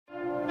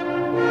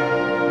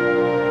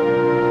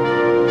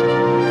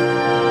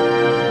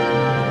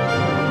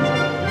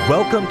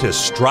Welcome to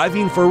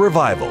Striving for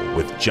Revival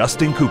with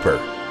Justin Cooper,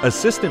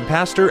 Assistant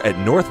Pastor at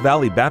North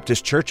Valley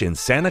Baptist Church in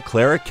Santa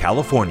Clara,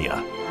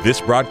 California.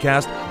 This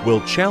broadcast will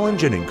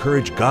challenge and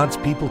encourage God's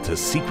people to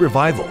seek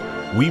revival.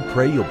 We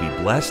pray you'll be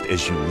blessed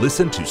as you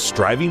listen to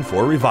Striving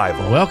for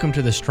Revival. Welcome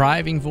to the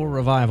Striving for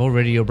Revival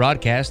radio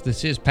broadcast.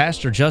 This is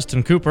Pastor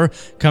Justin Cooper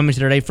coming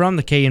today from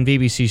the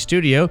KNVBC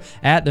studio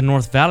at the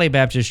North Valley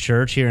Baptist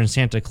Church here in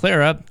Santa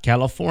Clara,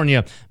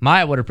 California.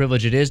 What a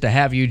privilege it is to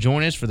have you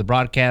join us for the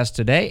broadcast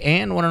today,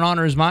 and what an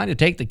honor is mine to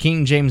take the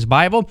King James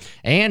Bible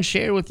and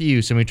share with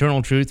you some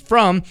eternal truth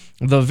from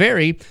the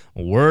very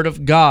Word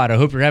of God. I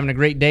hope you're having a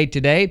great day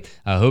today.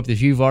 I hope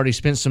that you've already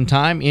spent some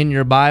time in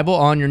your Bible,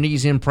 on your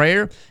knees in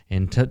prayer,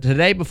 and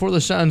today, before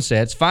the sun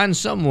sets, find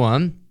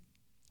someone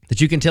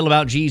that you can tell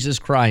about Jesus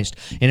Christ.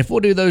 And if we'll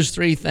do those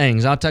three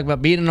things, I'll talk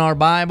about being in our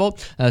Bible,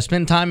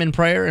 spend time in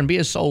prayer, and be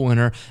a soul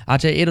winner. I'll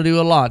tell you, it'll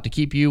do a lot to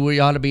keep you where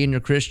you ought to be in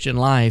your Christian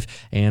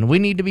life. And we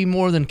need to be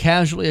more than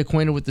casually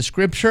acquainted with the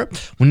Scripture.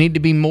 We need to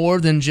be more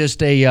than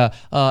just an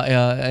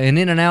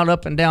in and out,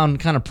 up and down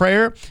kind of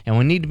prayer. And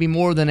we need to be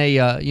more than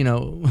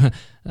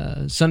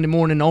Sunday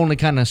morning only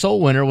kind of soul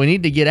winner. We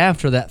need to get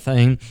after that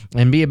thing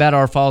and be about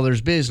our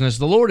Father's business.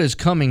 The Lord is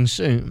coming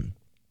soon.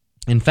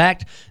 In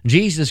fact,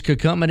 Jesus could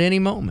come at any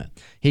moment.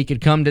 He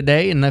could come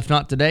today, and if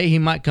not today, he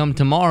might come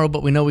tomorrow,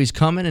 but we know he's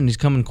coming, and he's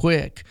coming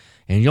quick.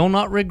 And you'll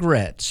not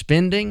regret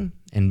spending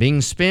and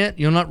being spent.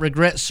 You'll not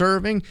regret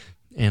serving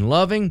and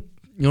loving.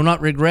 You'll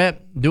not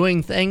regret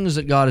doing things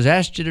that God has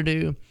asked you to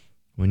do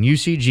when you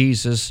see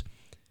Jesus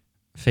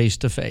face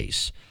to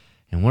face.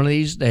 And one of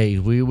these days,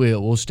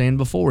 we'll stand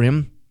before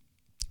him.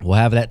 We'll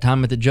have that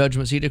time at the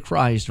judgment seat of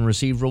Christ and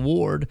receive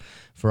reward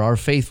for our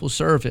faithful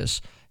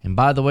service. And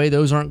by the way,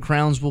 those aren't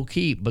crowns we'll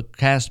keep, but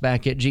cast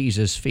back at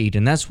Jesus' feet.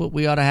 And that's what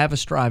we ought to have a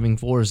striving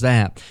for, is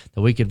that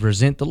we could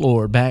present the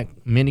Lord back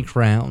many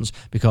crowns,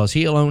 because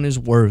he alone is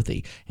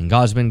worthy. And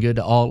God's been good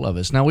to all of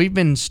us. Now, we've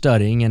been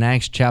studying in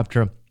Acts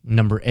chapter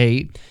number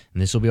 8,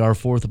 and this will be our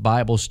fourth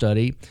Bible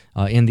study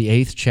in the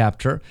 8th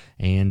chapter.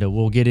 And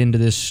we'll get into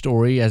this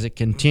story as it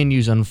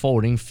continues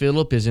unfolding.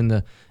 Philip is in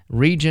the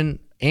region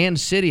and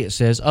city, it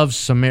says, of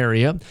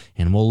Samaria,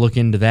 and we'll look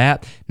into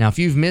that. Now, if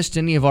you've missed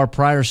any of our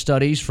prior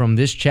studies from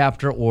this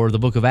chapter or the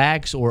book of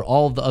Acts or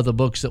all of the other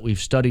books that we've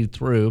studied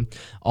through,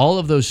 all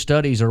of those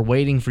studies are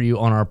waiting for you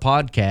on our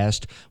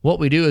podcast. What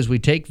we do is we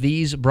take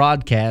these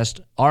broadcasts,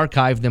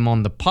 archive them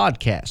on the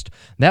podcast.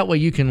 That way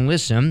you can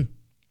listen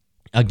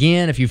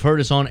again, if you've heard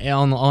us on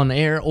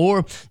air,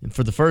 or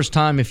for the first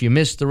time, if you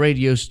missed the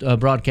radio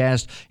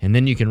broadcast, and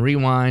then you can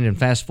rewind and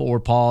fast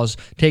forward, pause,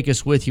 take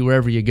us with you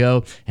wherever you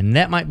go, and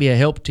that might be a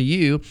help to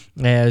you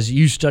as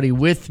you study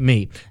with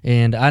me.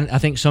 And I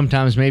think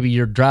sometimes maybe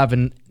you're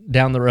driving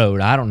down the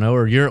road, I don't know,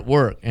 or you're at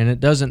work, and it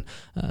doesn't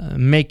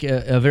make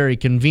a very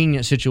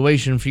convenient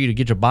situation for you to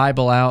get your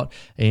Bible out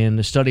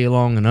and study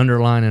along and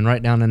underline and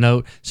write down a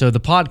note. So the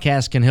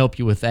podcast can help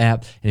you with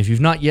that. And if you've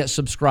not yet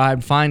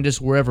subscribed, find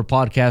us wherever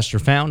podcasts are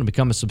found and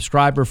become a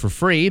subscriber for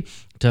free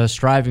to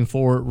Striving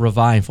for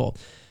Revival.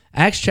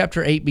 Acts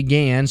chapter 8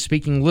 began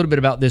speaking a little bit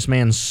about this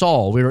man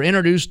Saul. We were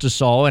introduced to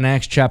Saul in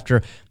Acts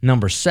chapter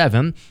number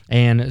 7,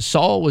 and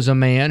Saul was a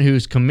man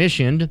who's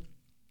commissioned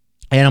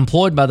and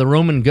employed by the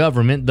Roman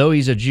government, though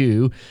he's a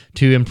Jew,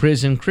 to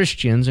imprison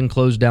Christians and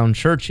close down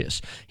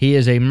churches. He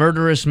is a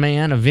murderous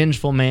man, a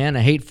vengeful man,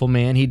 a hateful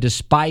man. He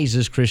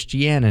despises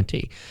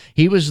Christianity.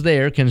 He was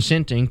there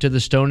consenting to the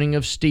stoning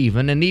of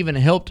Stephen, and even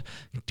helped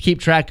keep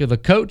track of the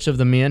coats of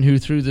the men who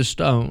threw the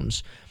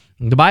stones.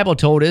 The Bible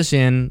told us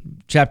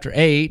in chapter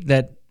 8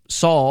 that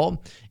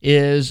Saul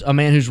is a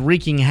man who's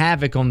wreaking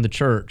havoc on the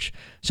church.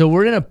 So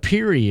we're in a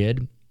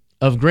period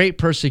of great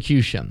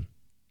persecution.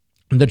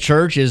 The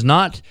church is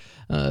not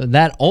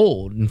that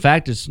old. In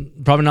fact, it's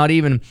probably not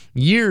even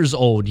years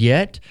old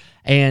yet.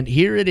 And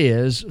here it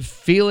is,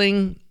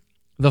 feeling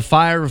the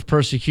fire of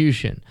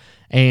persecution.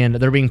 And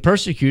they're being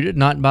persecuted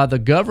not by the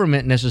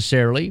government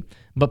necessarily,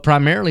 but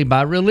primarily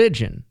by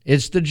religion.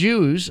 It's the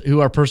Jews who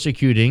are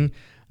persecuting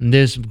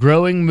this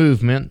growing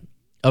movement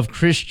of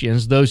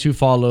Christians, those who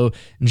follow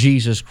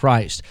Jesus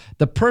Christ.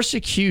 The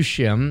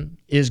persecution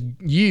is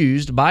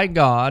used by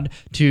God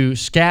to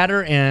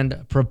scatter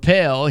and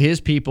propel his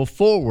people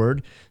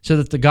forward so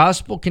that the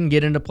gospel can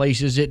get into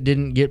places it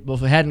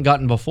hadn't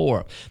gotten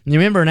before. You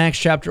remember in Acts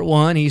chapter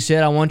 1, he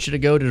said, I want you to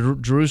go to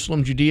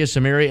Jerusalem, Judea,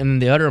 Samaria, and then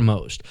the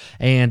uttermost.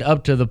 And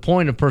up to the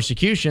point of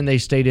persecution, they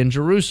stayed in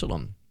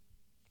Jerusalem,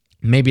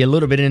 maybe a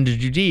little bit into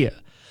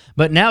Judea.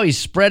 But now he's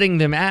spreading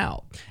them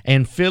out.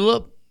 And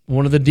Philip,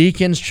 one of the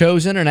deacons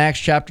chosen in Acts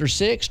chapter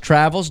 6,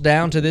 travels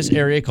down to this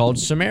area called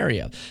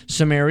Samaria.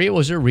 Samaria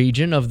was a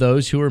region of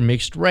those who were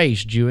mixed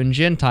race, Jew and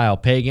Gentile,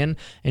 pagan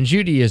and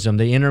Judaism.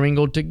 They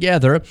intermingled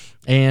together,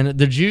 and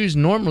the Jews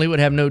normally would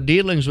have no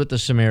dealings with the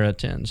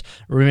Samaritans.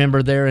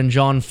 Remember there in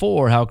John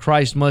 4 how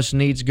Christ must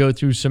needs go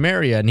through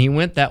Samaria, and he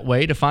went that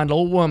way to find an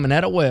old woman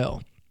at a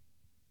well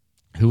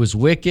who was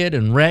wicked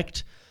and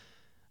wrecked.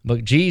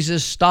 But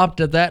Jesus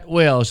stopped at that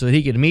well so that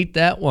he could meet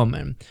that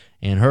woman,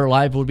 and her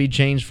life would be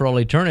changed for all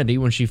eternity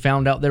when she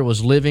found out there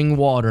was living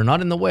water, not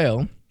in the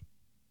well,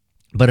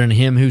 but in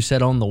him who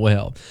sat on the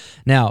well.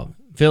 Now,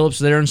 Philip's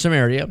there in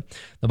Samaria.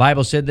 The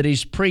Bible said that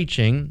he's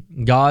preaching.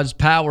 God's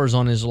power's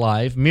on his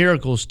life.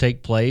 Miracles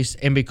take place.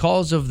 And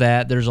because of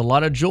that, there's a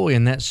lot of joy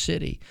in that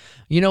city.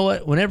 You know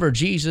what? Whenever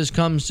Jesus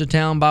comes to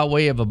town by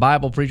way of a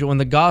Bible preacher, when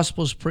the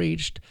gospel's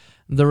preached,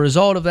 the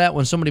result of that,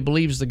 when somebody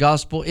believes the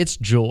gospel, it's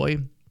joy.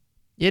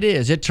 It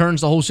is. It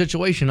turns the whole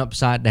situation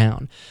upside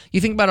down.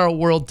 You think about our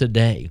world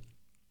today.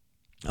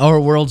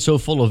 Our world so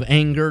full of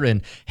anger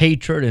and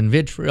hatred and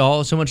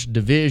vitriol, so much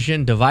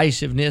division,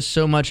 divisiveness,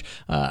 so much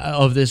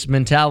of this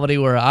mentality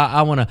where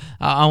I want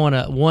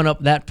to one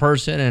up that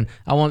person and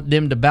I want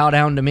them to bow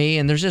down to me.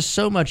 And there's just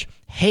so much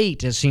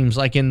hate, it seems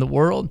like, in the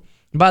world.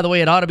 And by the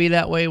way, it ought to be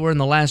that way. We're in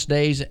the last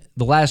days.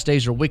 The last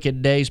days are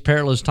wicked days,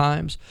 perilous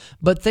times.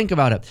 But think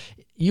about it.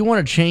 You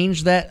want to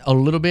change that a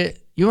little bit?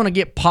 You want to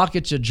get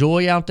pockets of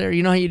joy out there?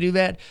 You know how you do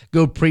that?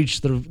 Go preach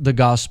the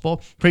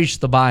gospel, preach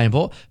the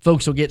Bible.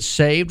 Folks will get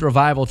saved,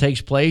 revival takes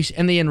place,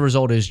 and the end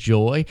result is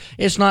joy.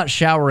 It's not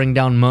showering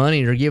down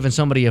money or giving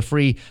somebody a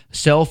free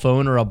cell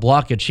phone or a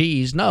block of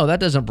cheese. No, that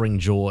doesn't bring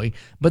joy.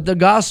 But the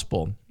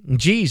gospel,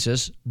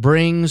 Jesus,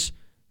 brings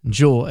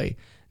joy.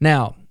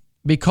 Now,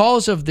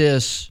 because of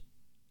this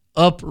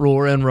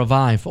uproar and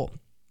revival,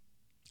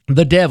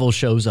 the devil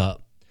shows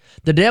up.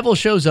 The devil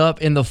shows up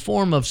in the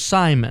form of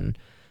Simon.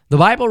 The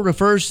Bible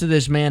refers to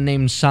this man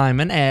named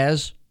Simon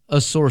as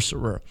a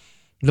sorcerer.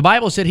 The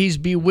Bible said he's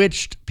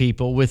bewitched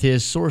people with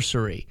his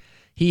sorcery.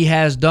 He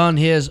has done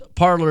his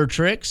parlor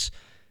tricks.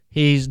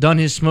 He's done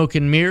his smoke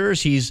and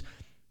mirrors. He's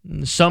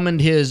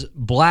summoned his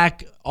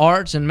black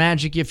arts and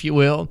magic, if you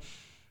will.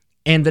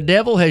 And the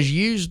devil has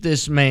used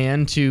this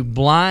man to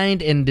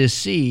blind and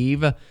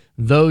deceive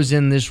those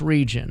in this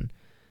region.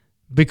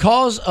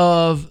 Because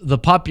of the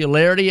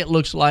popularity, it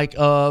looks like,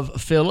 of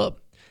Philip,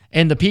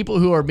 and the people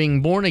who are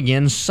being born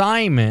again,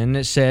 Simon,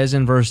 it says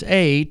in verse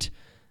 8,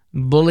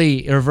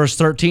 verse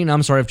 13,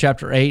 of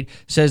chapter 8,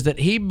 says that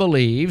he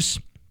believes,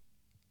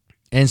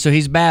 and so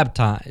he's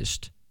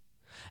baptized.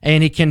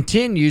 And he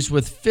continues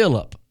with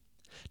Philip.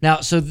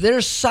 Now, so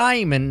there's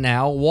Simon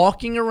now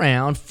walking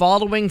around,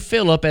 following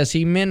Philip as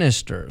he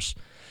ministers.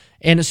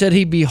 And it said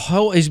he's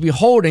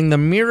beholding the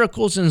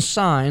miracles and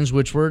signs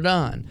which were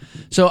done.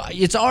 So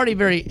it's already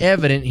very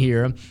evident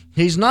here.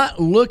 He's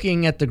not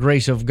looking at the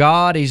grace of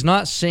God. He's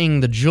not seeing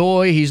the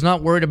joy. He's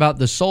not worried about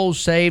the souls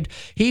saved.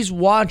 He's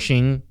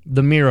watching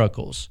the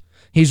miracles.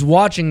 He's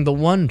watching the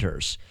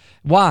wonders.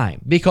 Why?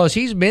 Because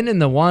he's been in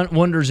the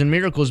wonders and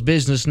miracles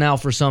business now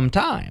for some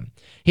time.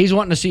 He's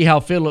wanting to see how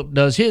Philip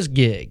does his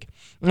gig.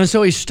 And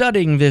so he's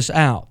studying this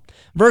out.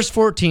 Verse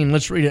 14,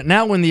 let's read it.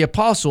 Now when the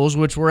apostles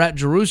which were at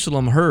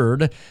Jerusalem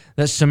heard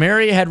that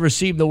Samaria had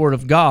received the word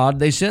of God,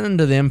 they sent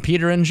unto them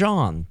Peter and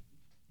John,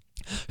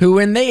 who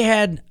when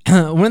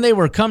they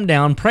were come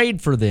down,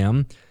 prayed for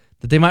them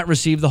that they might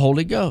receive the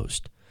Holy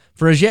Ghost.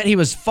 For as yet he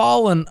was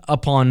fallen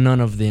upon none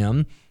of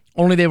them,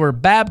 only they were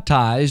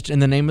baptized in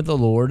the name of the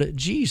Lord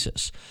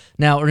Jesus.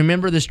 Now,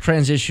 remember this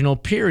transitional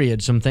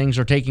period. Some things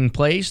are taking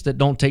place that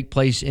don't take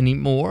place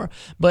anymore,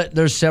 but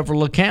there's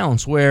several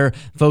accounts where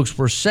folks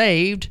were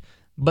saved,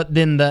 but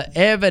then the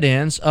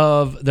evidence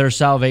of their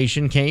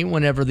salvation came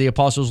whenever the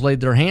apostles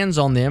laid their hands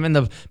on them and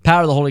the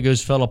power of the Holy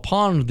Ghost fell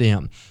upon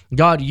them.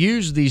 God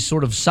used these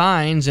sort of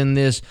signs in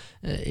this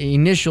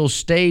initial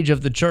stage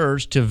of the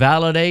church to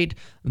validate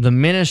the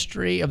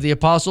ministry of the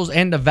apostles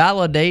and to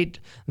validate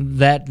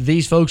that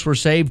these folks were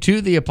saved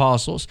to the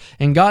apostles.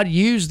 And God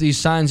used these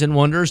signs and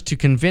wonders to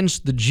convince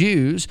the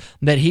Jews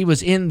that he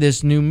was in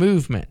this new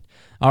movement.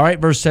 All right,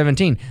 verse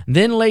 17.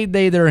 Then laid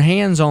they their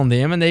hands on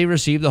them and they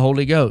received the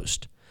Holy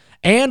Ghost.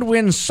 And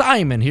when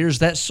Simon, here's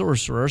that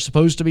sorcerer,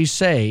 supposed to be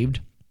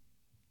saved,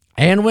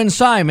 and when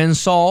Simon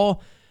saw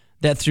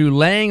that through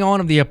laying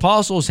on of the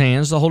apostles'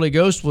 hands the Holy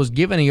Ghost was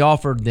given, he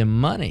offered them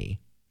money.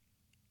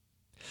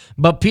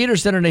 But Peter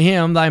said unto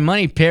him, thy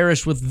money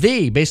perish with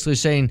thee. Basically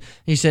saying,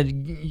 he said,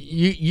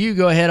 you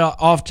go ahead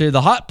off to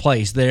the hot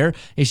place there.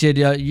 He said,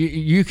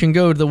 you can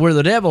go to where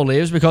the devil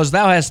lives, because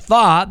thou hast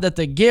thought that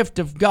the gift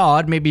of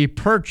God may be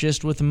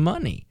purchased with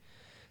money.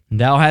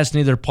 Thou hast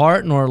neither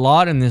part nor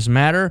lot in this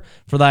matter,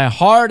 for thy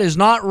heart is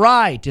not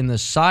right in the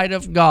sight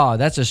of God.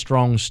 That's a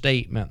strong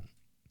statement.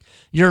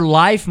 Your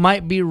life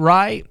might be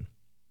right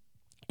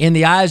in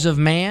the eyes of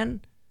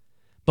man,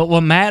 but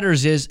what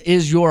matters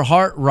is your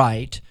heart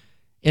right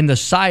in the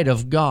sight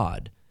of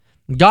God?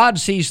 God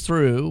sees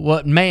through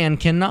what man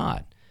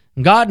cannot.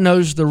 God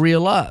knows the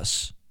real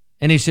us.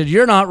 And he said,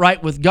 you're not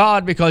right with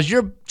God because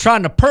you're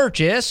trying to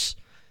purchase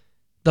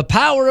the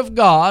power of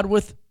God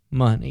with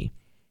money.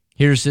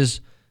 Here's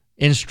his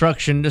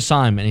instruction to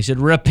Simon. He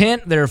said,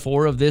 repent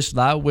therefore of this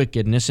thy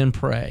wickedness and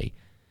pray,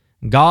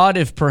 God,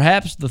 if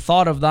perhaps the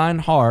thought of thine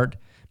heart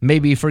may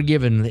be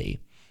forgiven thee.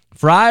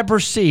 For I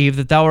perceive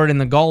that thou art in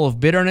the gall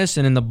of bitterness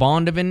and in the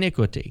bond of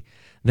iniquity.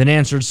 Then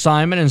answered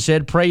Simon and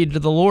said, pray ye to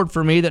the Lord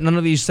for me, that none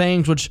of these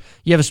things which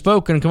ye have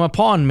spoken come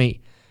upon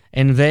me.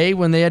 And they,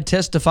 when they had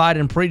testified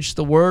and preached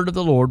the word of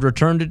the Lord,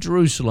 returned to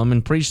Jerusalem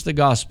and preached the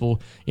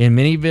gospel in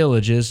many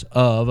villages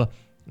of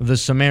the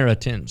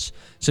Samaritans.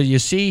 So you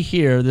see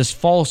here this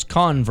false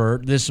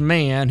convert, this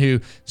man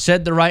who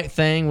said the right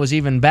thing, was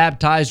even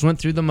baptized, went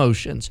through the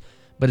motions.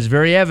 But it's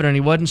very evident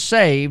he wasn't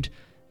saved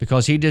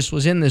because he just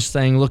was in this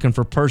thing looking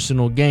for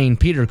personal gain.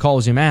 Peter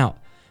calls him out.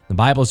 The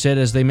Bible said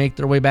as they make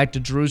their way back to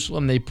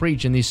Jerusalem, they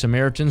preach in these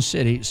Samaritan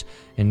cities,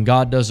 and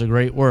God does a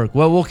great work.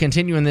 Well, we'll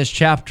continue in this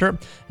chapter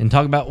and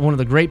talk about one of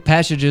the great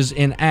passages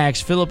in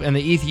Acts, Philip and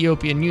the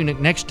Ethiopian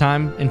eunuch, next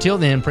time. Until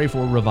then, pray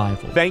for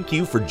revival. Thank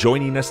you for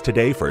joining us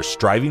today for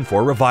Striving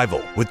for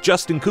Revival with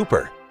Justin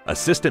Cooper,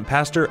 Assistant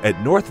Pastor at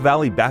North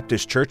Valley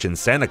Baptist Church in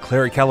Santa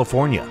Clara,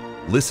 California.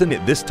 Listen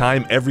at this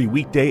time every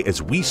weekday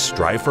as we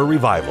strive for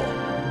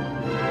revival.